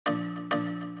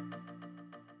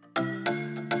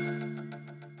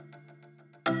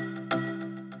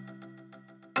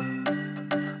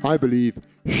I believe,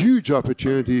 huge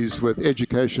opportunities with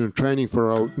education and training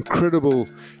for our incredible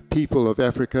people of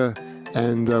Africa,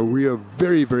 and we are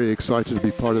very, very excited to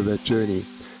be part of that journey.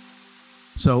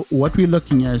 So what we're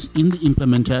looking at is in the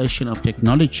implementation of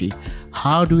technology,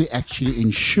 how do we actually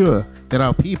ensure that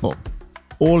our people,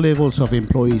 all levels of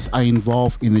employees, are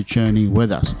involved in the journey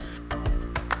with us?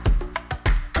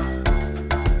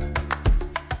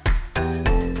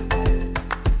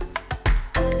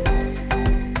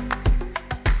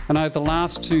 And over the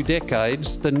last 2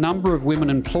 decades, the number of women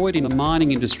employed in the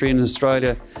mining industry in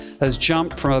Australia has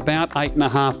jumped from about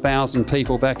 8,500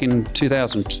 people back in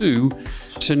 2002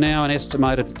 to now an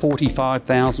estimated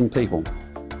 45,000 people.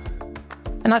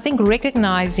 And I think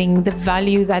recognising the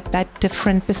value that that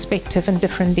different perspective and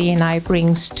different DNA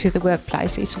brings to the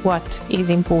workplace is what is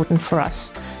important for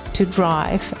us to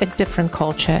drive a different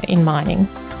culture in mining.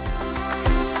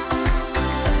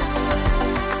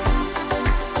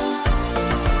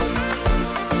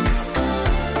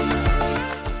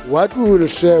 What we will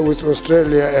share with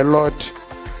Australia a lot,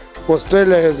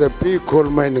 Australia has a big coal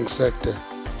mining sector.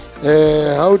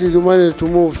 How did you manage to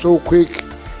move so quick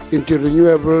into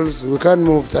renewables? We can't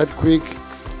move that quick,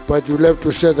 but you'll have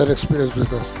to share that experience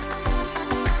with us.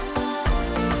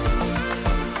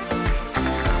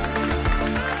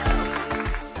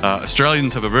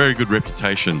 Australians have a very good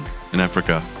reputation in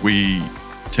Africa. We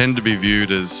tend to be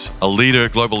viewed as a leader,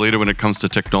 global leader when it comes to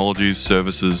technologies,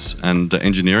 services and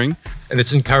engineering. And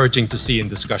it's encouraging to see in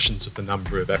discussions with a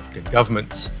number of African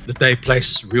governments that they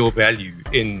place real value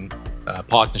in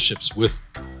partnerships with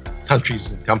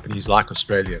countries and companies like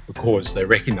Australia because they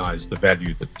recognise the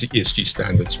value that ESG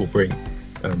standards will bring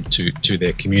to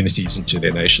their communities and to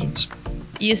their nations.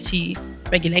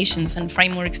 ESG regulations and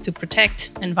frameworks to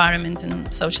protect environment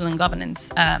and social and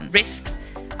governance risks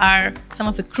are some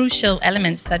of the crucial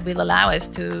elements that will allow us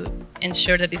to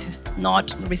ensure that this is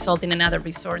not result in another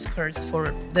resource curse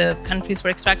for the countries where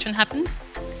extraction happens.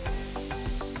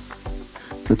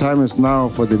 The time is now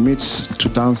for the mid to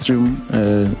downstream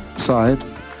side,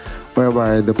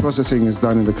 whereby the processing is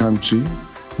done in the country.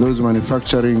 Those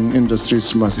manufacturing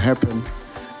industries must happen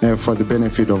for the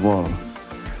benefit of all.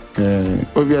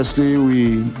 Obviously,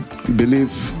 we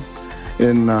believe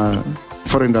in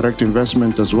foreign direct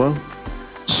investment as well.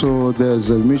 So there's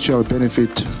a mutual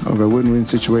benefit of a win-win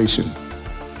situation.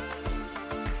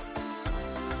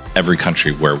 Every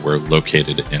country where we're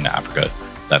located in Africa,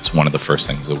 that's one of the first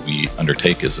things that we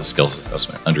undertake is a skills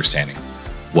assessment, understanding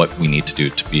what we need to do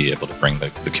to be able to bring the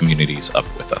communities up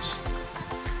with us.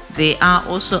 There are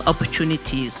also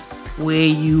opportunities where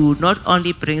you not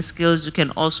only bring skills, you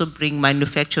can also bring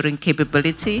manufacturing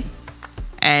capability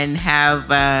and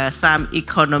have some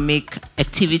economic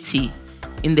activity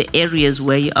in the areas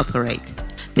where you operate.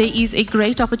 There is a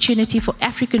great opportunity for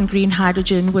African green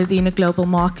hydrogen within a global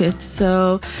market.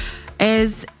 So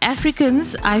as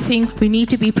Africans, I think we need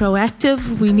to be proactive.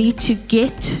 We need to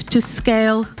get to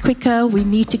scale quicker. We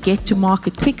need to get to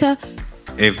market quicker.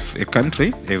 As a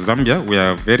country, as Zambia, we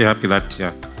are very happy that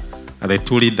the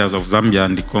two leaders of Zambia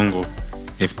and the Congo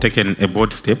have taken a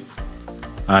bold step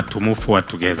to move forward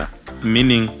together,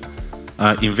 meaning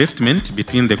investment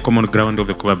between the common ground of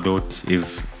the Copper Belt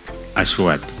is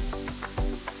assured.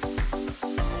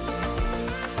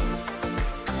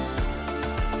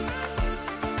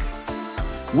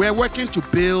 We're working to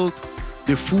build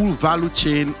the full value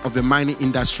chain of the mining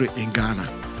industry in Ghana,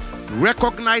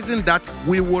 recognizing that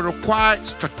we will require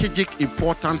strategic,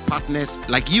 important partners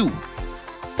like you,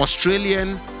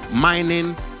 Australian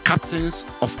mining captains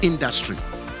of industry.